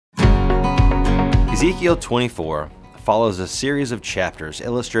Ezekiel 24 follows a series of chapters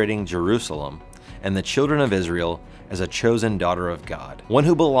illustrating Jerusalem and the children of Israel as a chosen daughter of God, one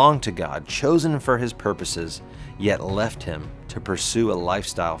who belonged to God, chosen for His purposes, yet left Him to pursue a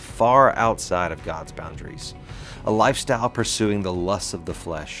lifestyle far outside of God's boundaries, a lifestyle pursuing the lusts of the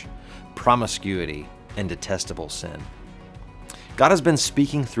flesh, promiscuity, and detestable sin. God has been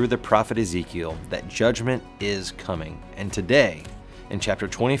speaking through the prophet Ezekiel that judgment is coming, and today, in chapter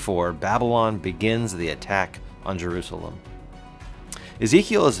 24, Babylon begins the attack on Jerusalem.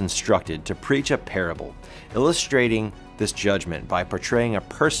 Ezekiel is instructed to preach a parable illustrating this judgment by portraying a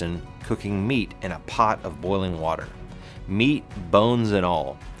person cooking meat in a pot of boiling water, meat, bones, and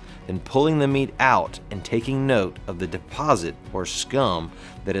all, then pulling the meat out and taking note of the deposit or scum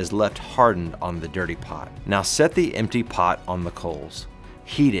that is left hardened on the dirty pot. Now set the empty pot on the coals,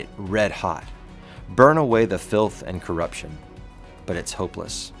 heat it red hot, burn away the filth and corruption. But it's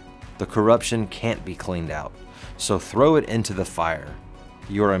hopeless. The corruption can't be cleaned out, so throw it into the fire.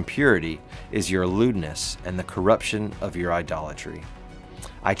 Your impurity is your lewdness and the corruption of your idolatry.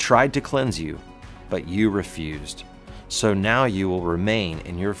 I tried to cleanse you, but you refused. So now you will remain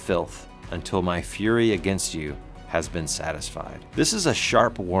in your filth until my fury against you has been satisfied. This is a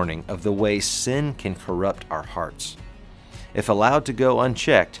sharp warning of the way sin can corrupt our hearts. If allowed to go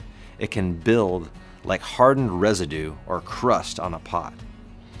unchecked, it can build like hardened residue or crust on a pot.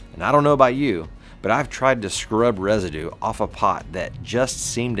 And I don't know about you, but I've tried to scrub residue off a pot that just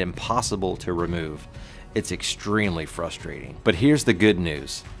seemed impossible to remove. It's extremely frustrating. But here's the good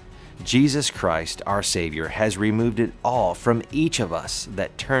news. Jesus Christ, our Savior, has removed it all from each of us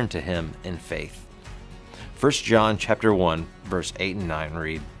that turn to Him in faith. 1 John chapter 1, verse 8 and 9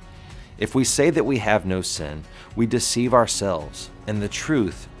 read, "If we say that we have no sin, we deceive ourselves, and the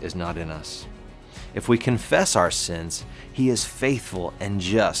truth is not in us. If we confess our sins, He is faithful and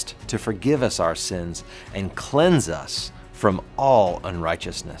just to forgive us our sins and cleanse us from all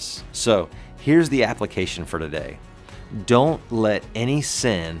unrighteousness." So here's the application for today. Don't let any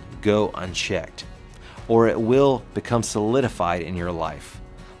sin go unchecked, or it will become solidified in your life,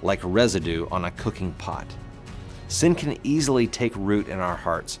 like residue on a cooking pot. Sin can easily take root in our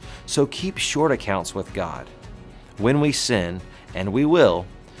hearts, so keep short accounts with God. When we sin, and we will,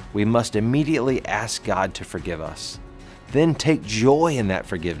 we must immediately ask God to forgive us. Then take joy in that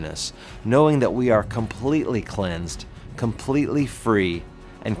forgiveness, knowing that we are completely cleansed, completely free,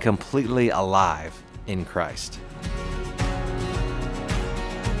 and completely alive in Christ.